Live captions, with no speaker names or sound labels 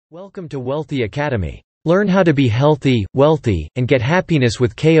Welcome to Wealthy Academy. Learn how to be healthy, wealthy, and get happiness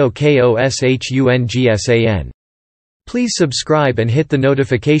with KOKOSHUNGSAN. Please subscribe and hit the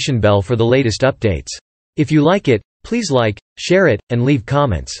notification bell for the latest updates. If you like it, please like, share it, and leave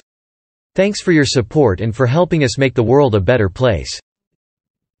comments. Thanks for your support and for helping us make the world a better place.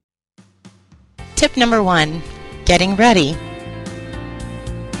 Tip number 1, getting ready.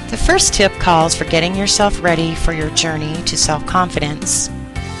 The first tip calls for getting yourself ready for your journey to self-confidence.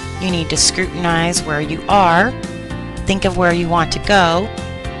 You need to scrutinize where you are, think of where you want to go,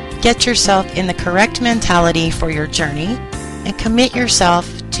 get yourself in the correct mentality for your journey, and commit yourself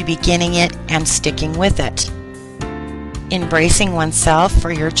to beginning it and sticking with it. Embracing oneself for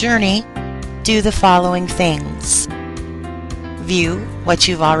your journey, do the following things. View what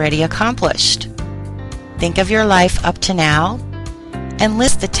you've already accomplished. Think of your life up to now, and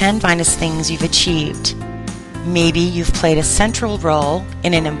list the 10 finest things you've achieved. Maybe you've played a central role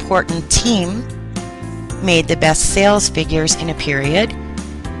in an important team, made the best sales figures in a period,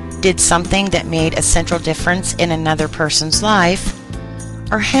 did something that made a central difference in another person's life,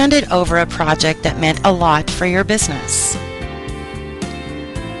 or handed over a project that meant a lot for your business.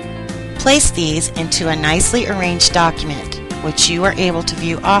 Place these into a nicely arranged document, which you are able to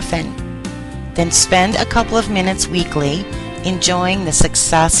view often. Then spend a couple of minutes weekly enjoying the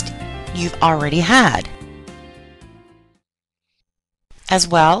success you've already had. As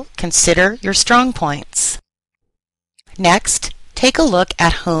well, consider your strong points. Next, take a look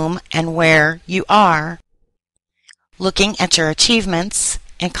at whom and where you are. Looking at your achievements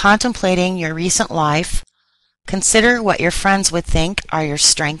and contemplating your recent life, consider what your friends would think are your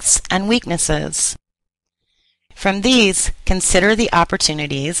strengths and weaknesses. From these, consider the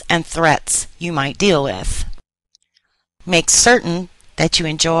opportunities and threats you might deal with. Make certain that you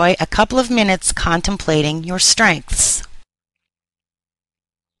enjoy a couple of minutes contemplating your strengths.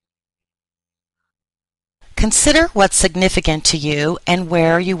 Consider what's significant to you and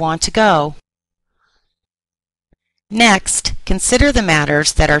where you want to go. Next, consider the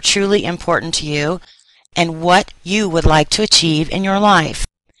matters that are truly important to you and what you would like to achieve in your life.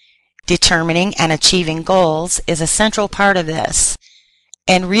 Determining and achieving goals is a central part of this,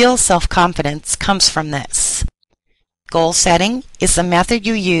 and real self-confidence comes from this. Goal setting is the method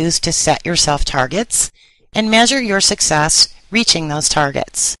you use to set yourself targets and measure your success reaching those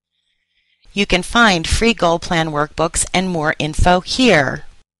targets. You can find free goal plan workbooks and more info here.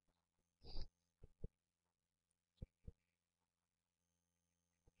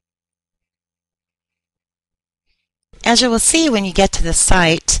 As you will see when you get to the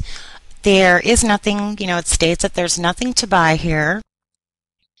site, there is nothing, it states that there's nothing to buy here.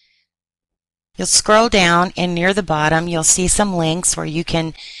 You'll scroll down and near the bottom you'll see some links where you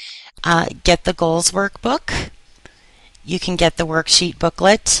can get the goals workbook, you can get the worksheet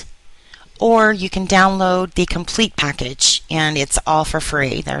booklet, or you can download the complete package, and it's all for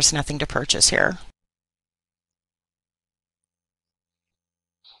free. There's nothing to purchase here.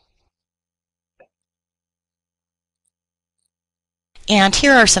 And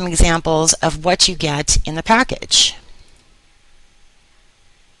here are some examples of what you get in the package.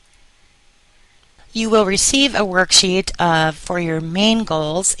 You will receive a worksheet for your main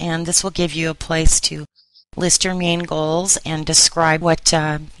goals, and this will give you a place to list your main goals and describe what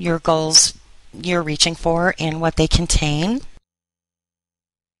your goals you're reaching for and what they contain.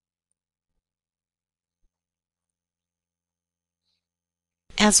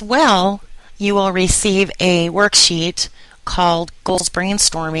 As well, you will receive a worksheet called Goals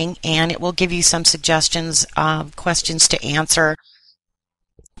Brainstorming, and it will give you some suggestions, questions to answer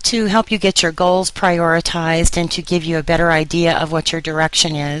to help you get your goals prioritized and to give you a better idea of what your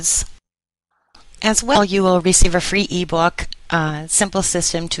direction is. As well, you will receive a free ebook, Simple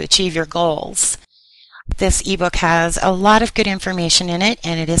System to Achieve Your Goals. This ebook has a lot of good information in it,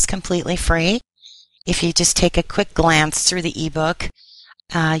 and it is completely free. If you just take a quick glance through the ebook,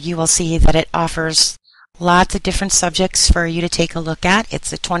 you will see that it offers lots of different subjects for you to take a look at.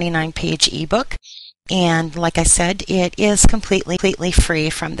 It's a 29-page ebook, and like I said, it is completely free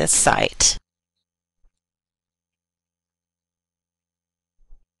from this site.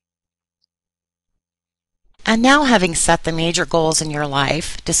 And now, having set the major goals in your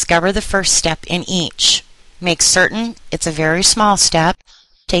life, discover the first step in each. Make certain it's a very small step,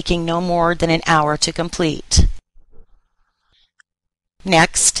 taking no more than an hour to complete.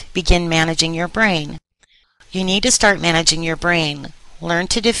 Next, begin managing your brain. You need to start managing your brain. Learn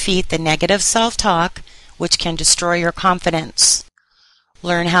to defeat the negative self-talk, which can destroy your confidence.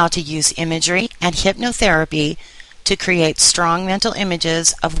 Learn how to use imagery and hypnotherapy to create strong mental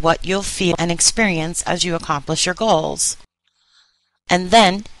images of what you'll feel and experience as you accomplish your goals. And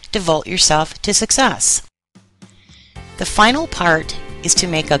then devote yourself to success. The final part is to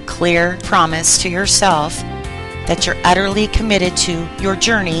make a clear promise to yourself that you're utterly committed to your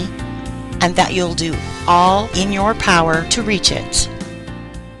journey and that you'll do all in your power to reach it.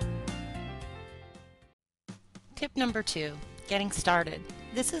 Tip number 2, getting started.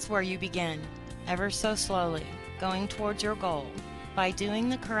 This is where you begin, ever so slowly, going towards your goal. By doing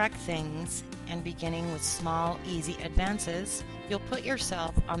the correct things and beginning with small, easy advances, you'll put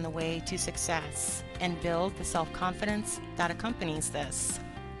yourself on the way to success and build the self-confidence that accompanies this.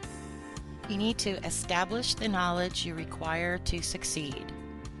 You need to establish the knowledge you require to succeed.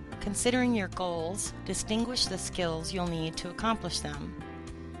 Considering your goals, distinguish the skills you'll need to accomplish them.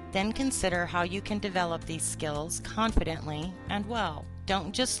 Then consider how you can develop these skills confidently and well.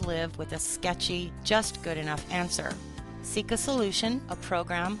 Don't just live with a sketchy, just good enough answer. Seek a solution, a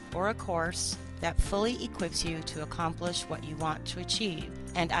program, or a course that fully equips you to accomplish what you want to achieve,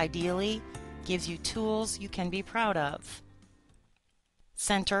 and ideally gives you tools you can be proud of.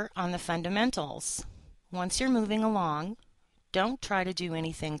 Center on the fundamentals. Once you're moving along, don't try to do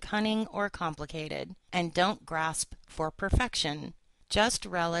anything cunning or complicated, and don't grasp for perfection. Just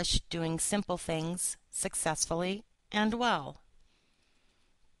relish doing simple things successfully and well.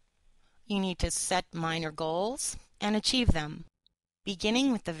 You need to set minor goals and achieve them.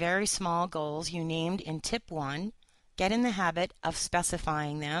 Beginning with the very small goals you named in Tip 1, get in the habit of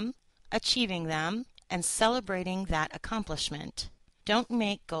specifying them, achieving them, and celebrating that accomplishment. Don't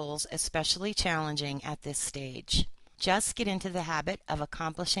make goals especially challenging at this stage. Just get into the habit of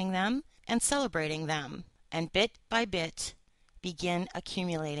accomplishing them and celebrating them, and bit by bit, begin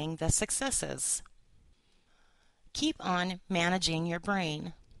accumulating the successes. Keep on managing your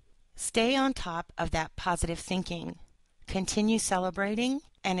brain. Stay on top of that positive thinking. Continue celebrating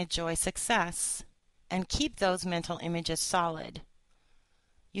and enjoy success, and keep those mental images solid.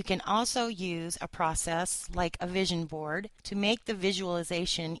 You can also use a process like a vision board to make the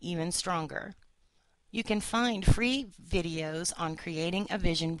visualization even stronger. You can find free videos on creating a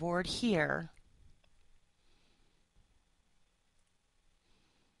vision board here.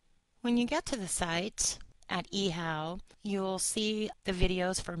 When you get to the site at eHow, you'll see the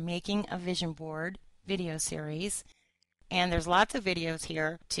videos for making a vision board video series. And there's lots of videos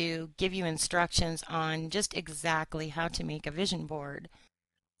here to give you instructions on just exactly how to make a vision board.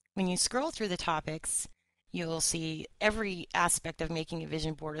 When you scroll through the topics, you'll see every aspect of making a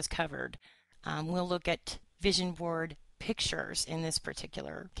vision board is covered. We'll look at vision board pictures in this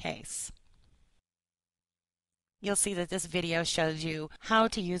particular case. You'll see that this video shows you how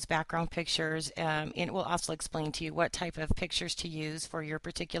to use background pictures. It will also explain to you what type of pictures to use for your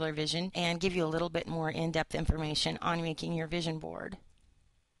particular vision and give you a little bit more in-depth information on making your vision board.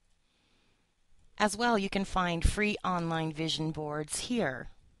 As well, you can find free online vision boards here.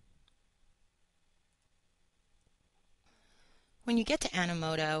 When you get to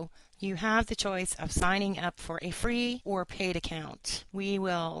Animoto, you have the choice of signing up for a free or paid account. We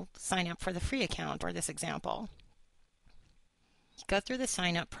will sign up for the free account for this example. Go through the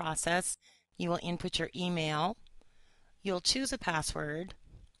sign up process. You will input your email. You'll choose a password.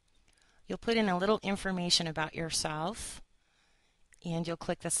 You'll put in a little information about yourself, and you'll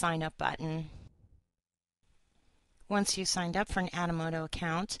click the sign up button. Once you've signed up for an Animoto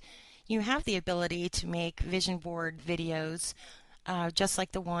account, you have the ability to make vision board videos just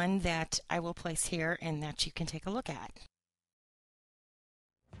like the one that I will place here and that you can take a look at.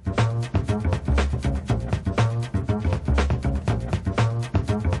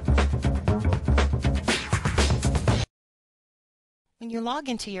 When you log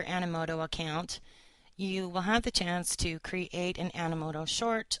into your Animoto account, you will have the chance to create an Animoto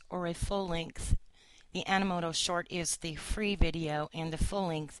short or a full length. The Animoto short is the free video and the full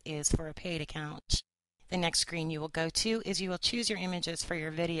length is for a paid account. The next screen you will go to is you will choose your images for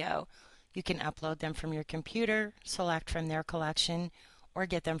your video. You can upload them from your computer, select from their collection, or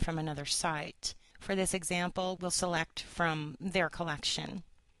get them from another site. For this example, we'll select from their collection.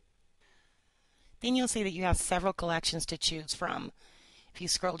 Then you'll see that you have several collections to choose from. If you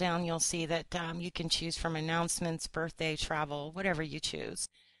scroll down, you'll see that you can choose from announcements, birthday, travel, whatever you choose.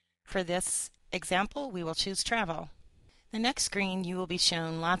 For this example, we will choose travel. The next screen, you will be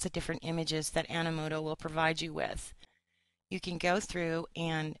shown lots of different images that Animoto will provide you with. You can go through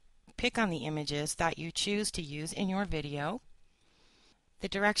and pick on the images that you choose to use in your video. The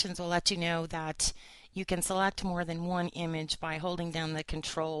directions will let you know that you can select more than one image by holding down the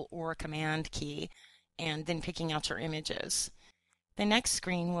Control or Command key and then picking out your images. The next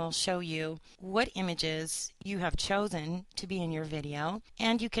screen will show you what images you have chosen to be in your video,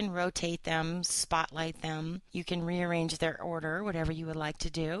 and you can rotate them, spotlight them, you can rearrange their order, whatever you would like to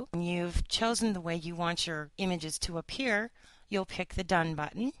do. When you've chosen the way you want your images to appear, you'll pick the Done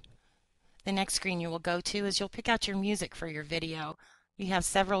button. The next screen you will go to is you'll pick out your music for your video. You have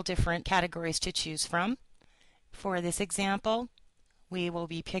several different categories to choose from. For this example, we will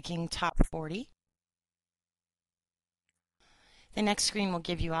be picking Top 40. The next screen will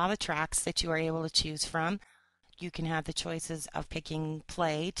give you all the tracks that you are able to choose from. You can have the choices of picking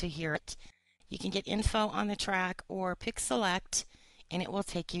play to hear it. You can get info on the track or pick select, and it will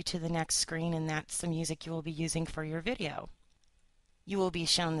take you to the next screen, and that's the music you will be using for your video. You will be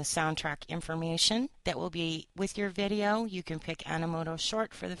shown the soundtrack information that will be with your video. You can pick Animoto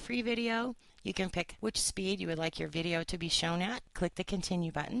Short for the free video. You can pick which speed you would like your video to be shown at. Click the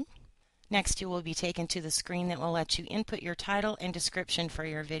Continue button. Next, you will be taken to the screen that will let you input your title and description for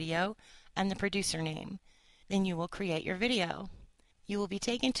your video and the producer name. Then you will create your video. You will be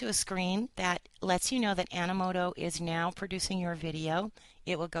taken to a screen that lets you know that Animoto is now producing your video.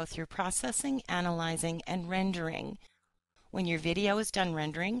 It will go through processing, analyzing, and rendering. When your video is done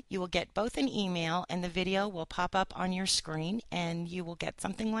rendering, you will get both an email and the video will pop up on your screen, and you will get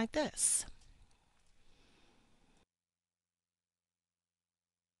something like this.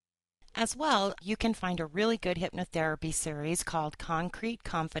 As well, you can find a really good hypnotherapy series called Concrete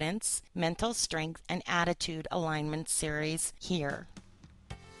Confidence, Mental Strength, and Attitude Alignment series here.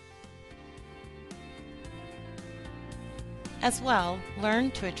 As well,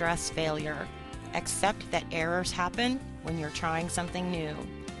 learn to address failure. Accept that errors happen when you're trying something new.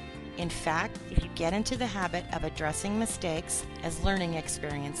 In fact, if you get into the habit of addressing mistakes as learning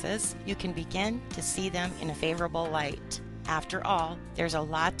experiences, you can begin to see them in a favorable light. After all, there's a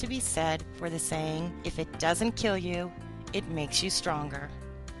lot to be said for the saying, if it doesn't kill you, it makes you stronger.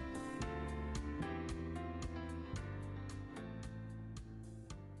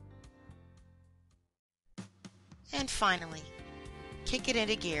 And finally, kick it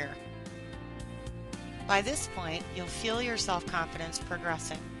into gear. By this point, you'll feel your self-confidence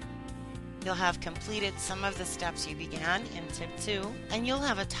progressing. You'll have completed some of the steps you began in Tip 2, and you'll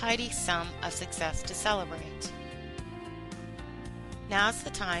have a tidy sum of success to celebrate. Now's the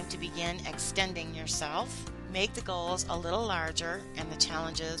time to begin extending yourself. Make the goals a little larger and the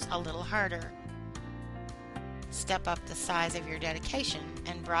challenges a little harder. Step up the size of your dedication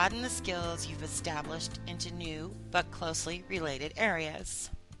and broaden the skills you've established into new but closely related areas.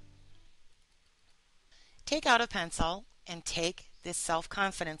 Take out a pencil and take this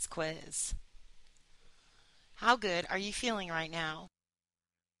self-confidence quiz. How good are you feeling right now?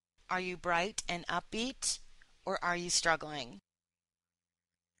 Are you bright and upbeat, or are you struggling?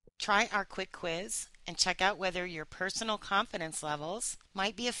 Try our quick quiz and check out whether your personal confidence levels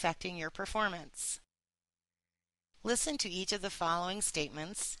might be affecting your performance. Listen to each of the following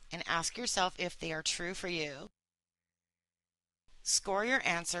statements and ask yourself if they are true for you. Score your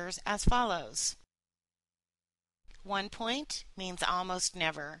answers as follows. 1 point means almost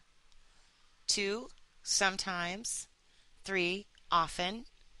never. 2, sometimes. 3, often.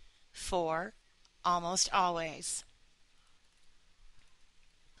 4, almost always.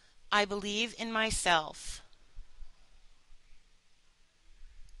 I believe in myself.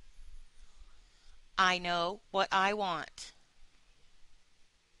 I know what I want.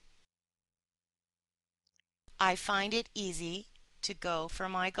 I find it easy to go for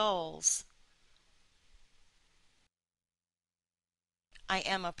my goals. I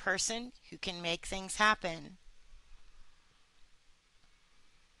am a person who can make things happen.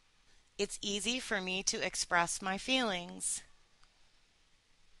 It's easy for me to express my feelings.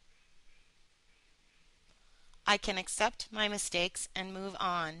 I can accept my mistakes and move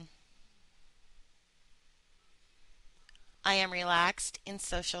on. I am relaxed in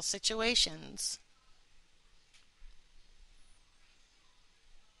social situations.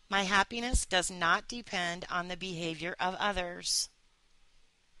 My happiness does not depend on the behavior of others.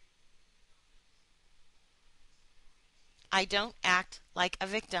 I don't act like a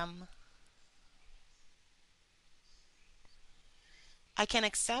victim. I can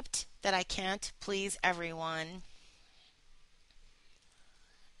accept that I can't please everyone.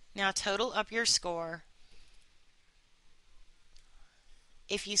 Now total up your score.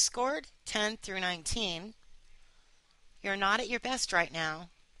 If you scored 10 through 19, you're not at your best right now.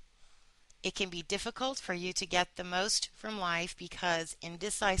 It can be difficult for you to get the most from life because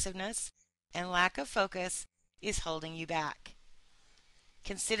indecisiveness and lack of focus is holding you back.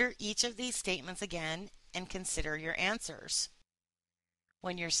 Consider each of these statements again and consider your answers.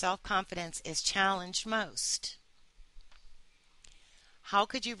 When your self-confidence is challenged most. How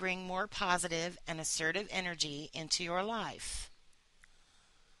could you bring more positive and assertive energy into your life?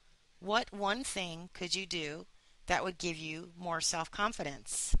 What one thing could you do that would give you more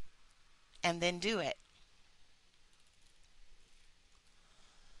self-confidence? And then do it.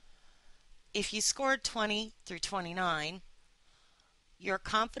 If you scored 20 through 29, your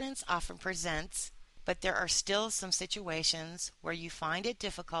confidence often presents, but there are still some situations where you find it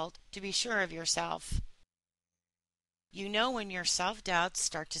difficult to be sure of yourself. You know when your self-doubts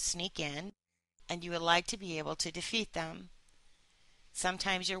start to sneak in, and you would like to be able to defeat them.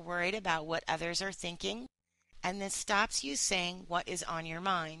 Sometimes you're worried about what others are thinking, and this stops you saying what is on your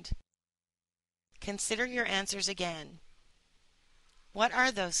mind. Consider your answers again. What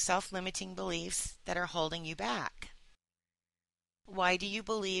are those self-limiting beliefs that are holding you back? Why do you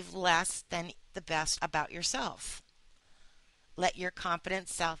believe less than the best about yourself? Let your confident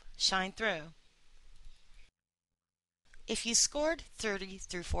self shine through. If you scored 30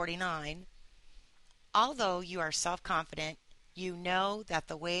 through 49, although you are self-confident, you know that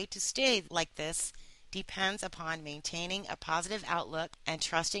the way to stay like this depends upon maintaining a positive outlook and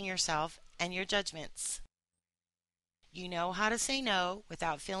trusting yourself and your judgments. You know how to say no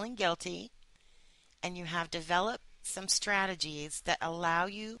without feeling guilty, and you have developed some strategies that allow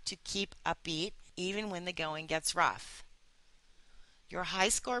you to keep upbeat even when the going gets rough. Your high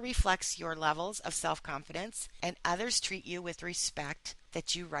score reflects your levels of self-confidence, and others treat you with respect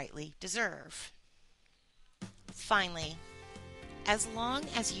that you rightly deserve. Finally, as long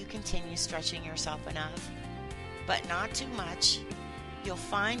as you continue stretching yourself enough, but not too much, you'll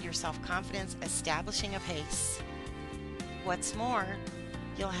find your self-confidence establishing a pace. What's more,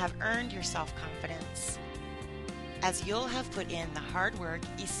 you'll have earned your self-confidence, as you'll have put in the hard work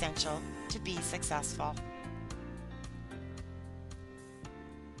essential to be successful.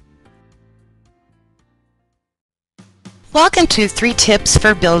 Welcome to 3 Tips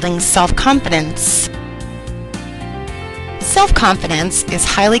for Building Self-Confidence. Self-confidence is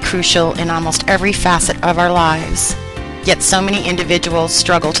highly crucial in almost every facet of our lives, yet so many individuals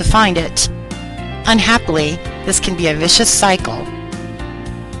struggle to find it. Unhappily, this can be a vicious cycle.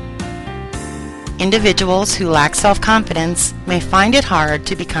 Individuals who lack self-confidence may find it hard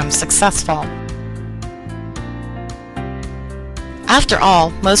to become successful. After all,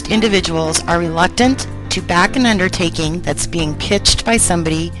 most individuals are reluctant to back an undertaking that's being pitched by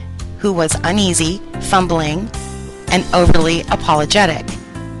somebody who was uneasy, fumbling, and overly apologetic.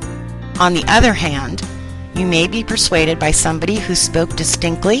 On the other hand, you may be persuaded by somebody who spoke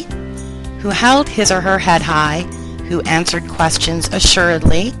distinctly, who held his or her head high, who answered questions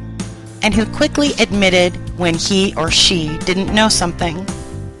assuredly, and who quickly admitted when he or she didn't know something.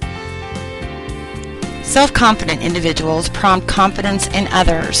 Self-confident individuals prompt confidence in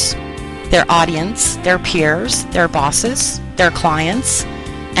others, their audience, their peers, their bosses, their clients,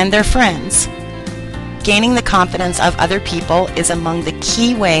 and their friends. Gaining the confidence of other people is among the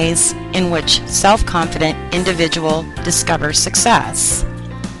key ways in which self-confident individual discovers success.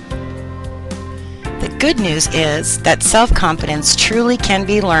 The good news is that self-confidence truly can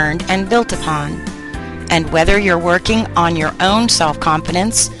be learned and built upon, and whether you're working on your own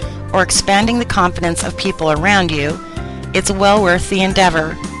self-confidence or expanding the confidence of people around you, it's well worth the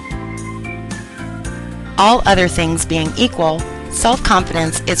endeavor. All other things being equal,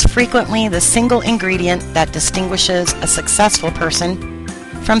 self-confidence is frequently the single ingredient that distinguishes a successful person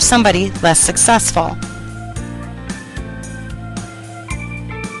from somebody less successful.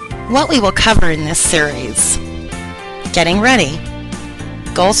 What we will cover in this series: getting ready,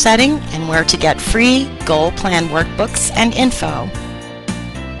 goal setting and where to get free goal plan workbooks and info,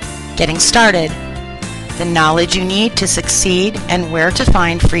 getting started, the knowledge you need to succeed and where to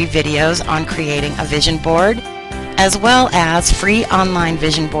find free videos on creating a vision board, as well as free online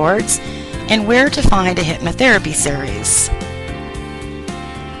vision boards, and where to find a hypnotherapy series.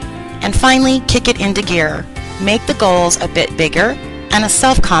 And finally, kick it into gear. Make the goals a bit bigger and a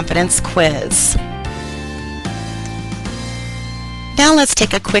self-confidence quiz. Now let's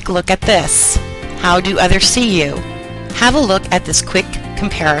take a quick look at this. How do others see you? Have a look at this quick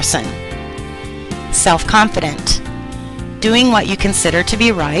comparison. Self-confident. Doing what you consider to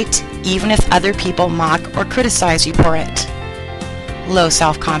be right, even if other people mock or criticize you for it. Low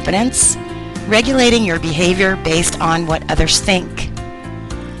self-confidence. Regulating your behavior based on what others think.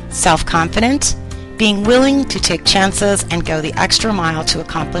 Self-confident. Being willing to take chances and go the extra mile to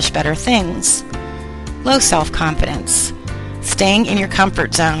accomplish better things. Low self-confidence. Staying in your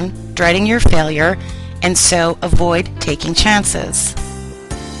comfort zone, dreading your failure, and so avoid taking chances.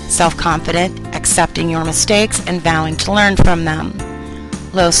 Self-confident, accepting your mistakes and vowing to learn from them.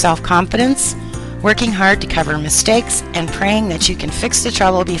 Low self-confidence, working hard to cover mistakes and praying that you can fix the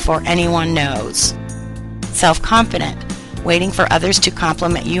trouble before anyone knows. Self-confident, waiting for others to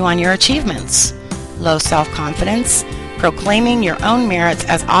compliment you on your achievements. Low self-confidence, proclaiming your own merits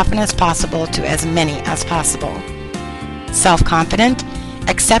as often as possible to as many as possible. Self-confident,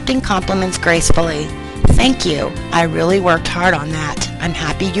 accepting compliments gracefully. Thank you, I really worked hard on that. I'm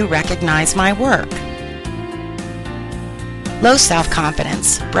happy you recognize my work. Low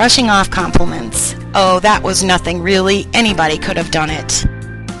self-confidence, brushing off compliments. Oh, that was nothing really, anybody could have done it.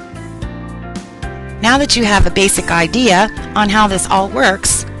 Now that you have a basic idea on how this all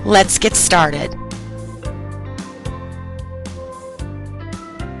works, let's get started.